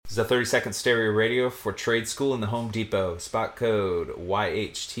This is a 30-second stereo radio for trade school in the Home Depot. Spot code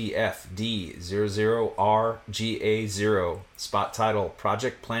YHTFD00RGA0. Spot title,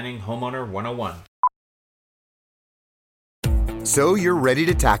 Project Planning Homeowner 101. So you're ready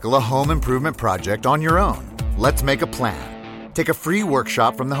to tackle a home improvement project on your own. Let's make a plan. Take a free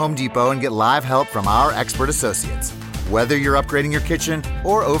workshop from the Home Depot and get live help from our expert associates. Whether you're upgrading your kitchen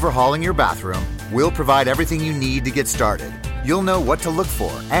or overhauling your bathroom, we'll provide everything you need to get started. You'll know what to look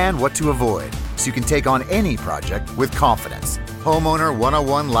for and what to avoid, so you can take on any project with confidence. Homeowner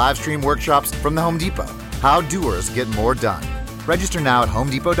 101 live stream workshops from the Home Depot. How doers get more done. Register now at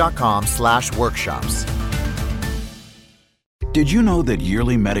homedepot.com/workshops. Did you know that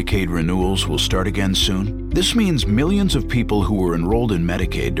yearly Medicaid renewals will start again soon? This means millions of people who were enrolled in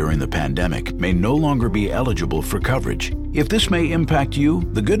Medicaid during the pandemic may no longer be eligible for coverage. If this may impact you,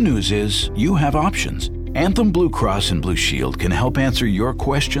 the good news is you have options. Anthem Blue Cross and Blue Shield can help answer your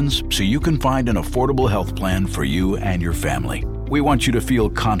questions so you can find an affordable health plan for you and your family. We want you to feel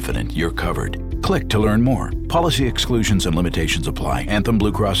confident you're covered. Click to learn more. Policy exclusions and limitations apply. Anthem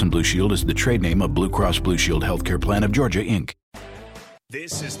Blue Cross and Blue Shield is the trade name of Blue Cross Blue Shield Healthcare Plan of Georgia, Inc.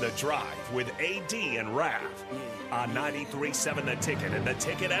 This is The Drive with AD and Rav on 93.7 The Ticket and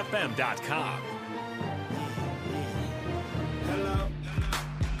theticketfm.com. Hello.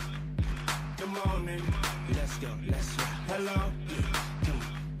 Good morning. Let's go. Hello.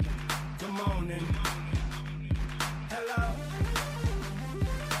 Good morning. Hello.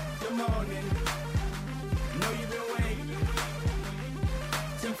 Good morning. Know you've been waiting.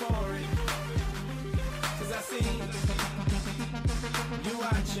 Tim for it. 'Cause I see you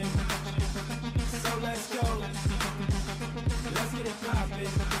watching. So let's go. Let's get it poppin'.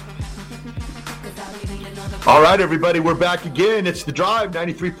 All right, everybody, we're back again. It's The Drive,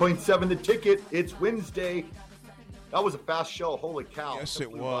 93.7 The Ticket. It's Wednesday. That was a fast show. Holy cow. Yes,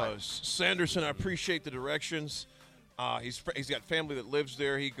 it was. Sanderson, I appreciate the directions. He's got family that lives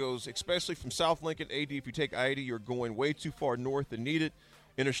there. He goes, especially from South Lincoln, AD, if you take I-80, you're going way too far north and need it.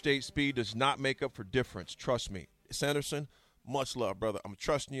 Interstate speed does not make up for difference. Trust me. Sanderson, much love, brother. I'm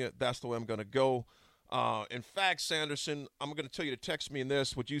trusting you. That's the way I'm going to go. In fact, Sanderson, I'm going to tell you to text me in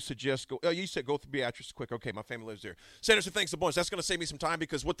this. Would you suggest you said go through Beatrice quick. Okay, my family lives there. Sanderson, thanks a bunch. That's going to save me some time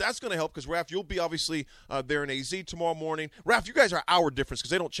because what that's going to help, because, Raph, you'll be obviously there in AZ tomorrow morning. Raph, you guys are hour difference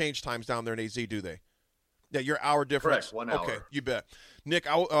because they don't change times down there in AZ, do they? Yeah, you're hour difference. Correct, 1 hour. Okay, you bet. Nick,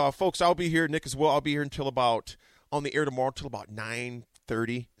 folks, I'll be here. Nick as well. I'll be here until about, on the air tomorrow, until about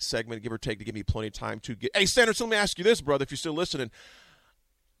 9:30 segment, give or take, to give me plenty of time to get. Hey, Sanderson, let me ask you this, brother, if you're still listening.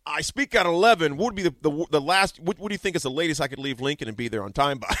 I speak at 11. What would be the last? What do you think is the latest I could leave Lincoln and be there on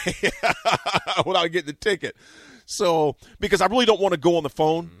time by without getting the ticket? So, because I really don't want to go on the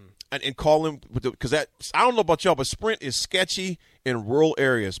phone and call him, because I don't know about y'all, but Sprint is sketchy in rural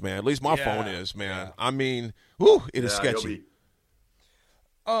areas, man. At least my phone is, man. Yeah. I mean, it is sketchy.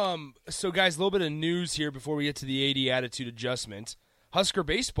 So, guys, a little bit of news here before we get to the AD attitude adjustment. Husker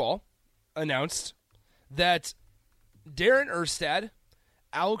baseball announced that Darren Erstad,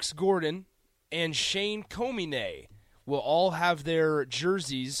 Alex Gordon, and Shane Comine will all have their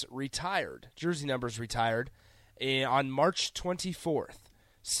jersey numbers retired on March 24th.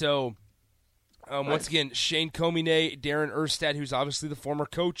 So, once again, Shane Comine, Darren Erstad, who's obviously the former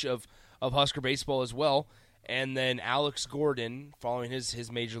coach of Husker baseball as well, and then Alex Gordon, following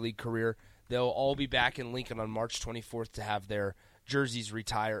his major league career, they'll all be back in Lincoln on March 24th to have their jerseys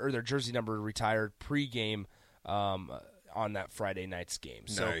retired, or their jersey number retired pregame on that Friday night's game.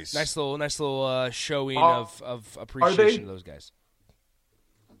 So nice little showing of appreciation to those guys.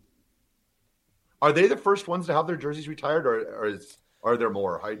 Are they the first ones to have their jerseys retired, or are there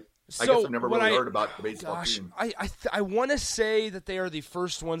more? I guess I've never really heard about the baseball team. I want to say that they are the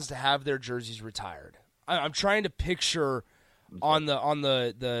first ones to have their jerseys retired. I'm trying to picture on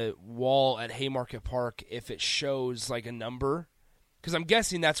the wall at Haymarket Park if it shows like a number, because I'm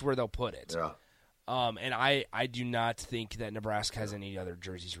guessing that's where they'll put it. Yeah. And I do not think that Nebraska has any other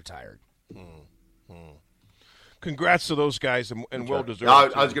jerseys retired. Congrats to those guys, and well deserved.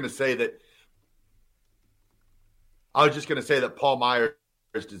 I was going to say that. I was just going to say that Paul Myers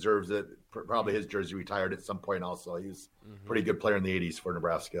deserves it. Probably his jersey retired at some point. Also, he was a pretty good player in the '80s for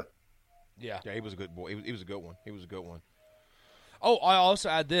Nebraska. Yeah, he was a good boy. He was a good one. Oh, I also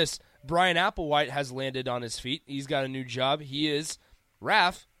add this: Brian Applewhite has landed on his feet. He's got a new job. He is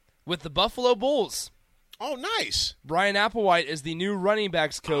Raph with the Buffalo Bulls. Oh, nice. Brian Applewhite is the new running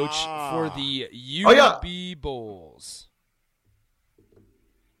backs coach for the UB Bulls.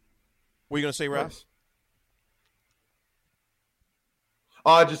 What are you going to say, Raph? Nice.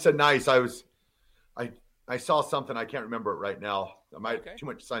 Oh, I just said nice. I saw something. I can't remember it right now. I might too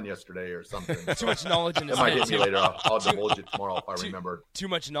much sun yesterday or something. Too much knowledge in his That might head. hit me later. I'll divulge it tomorrow if I remember. Too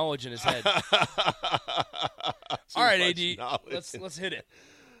much knowledge in his head. All right, AD, let's hit it.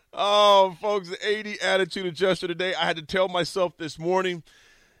 Oh, folks, the AD attitude adjuster today. I had to tell myself this morning,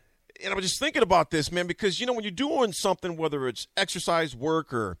 and I was just thinking about this, man, because, you know, when you're doing something, whether it's exercise,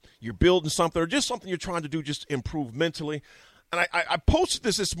 work, or you're building something, or just something you're trying to do just to improve mentally, and I posted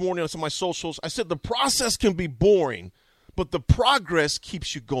this morning on some of my socials. I said the process can be boring, but the progress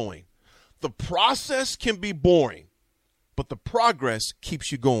keeps you going. The process can be boring, but the progress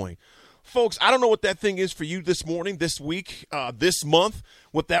keeps you going. Folks, I don't know what that thing is for you this morning, this week, this month,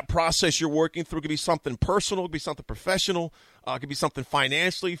 what that process you're working through. It could be something personal, it could be something professional, it could be something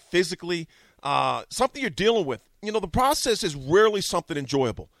financially, physically, something you're dealing with. You know, the process is rarely something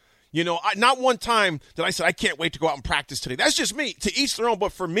enjoyable. You know, not one time that I said, I can't wait to go out and practice today. That's just me, to each their own.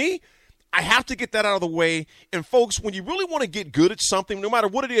 But for me, I have to get that out of the way. And, folks, when you really want to get good at something, no matter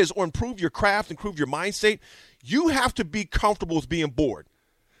what it is, or improve your craft, improve your mindset, you have to be comfortable with being bored.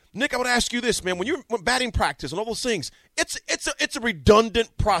 Nick, I would ask you this, man. When you're batting practice and all those things, it's a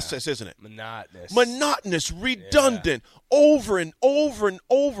redundant process, isn't it? Monotonous, redundant, over and over and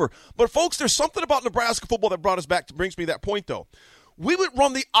over. But, folks, there's something about Nebraska football that brings me to that point, though. We would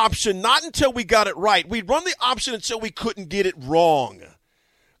run the option not until we got it right. We'd run the option until we couldn't get it wrong.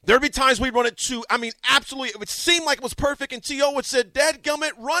 There'd be times we'd run it absolutely, it would seem like it was perfect, and T.O. would say,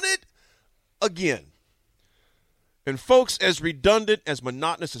 dadgummit, run it again. And, folks, as redundant, as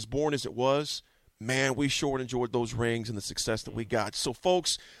monotonous, as boring as it was, man, we sure enjoyed those rings and the success that we got. So,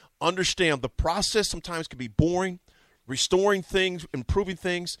 folks, understand the process sometimes can be boring, restoring things, improving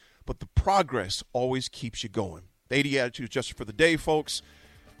things, but the progress always keeps you going. The 80 attitude adjuster for the day, folks.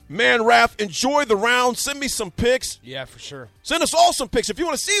 Man, Raph, enjoy the round. Send me some pics. Yeah, for sure. Send us all some pics. If you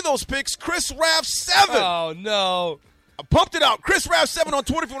want to see those pics, Chris Raph 7. Oh, no. I pumped it out. Chris Raph 7 on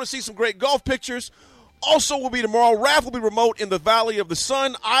Twitter if you want to see some great golf pictures. Also will be tomorrow. Raph will be remote in the Valley of the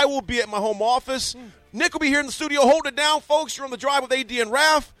Sun. I will be at my home office. Nick will be here in the studio. Hold it down, folks. You're on the drive with AD and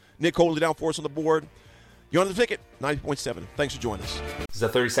Raph. Nick holding it down for us on the board. You're on the ticket, 90.7. Thanks for joining us. This is a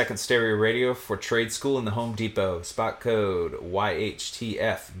 30-second stereo radio for trade school in the Home Depot. Spot code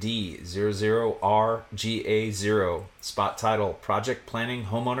YHTFD00RGA0. Spot title, Project Planning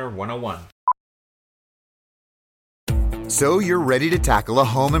Homeowner 101. So you're ready to tackle a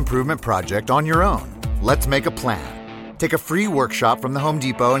home improvement project on your own. Let's make a plan. Take a free workshop from the Home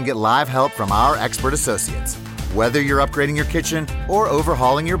Depot and get live help from our expert associates. Whether you're upgrading your kitchen or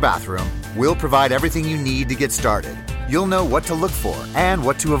overhauling your bathroom, we'll provide everything you need to get started. You'll know what to look for and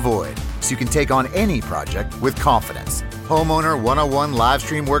what to avoid, so you can take on any project with confidence. Homeowner 101 live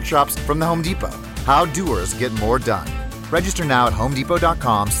stream workshops from the Home Depot. How doers get more done. Register now at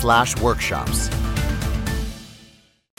homedepot.com/workshops.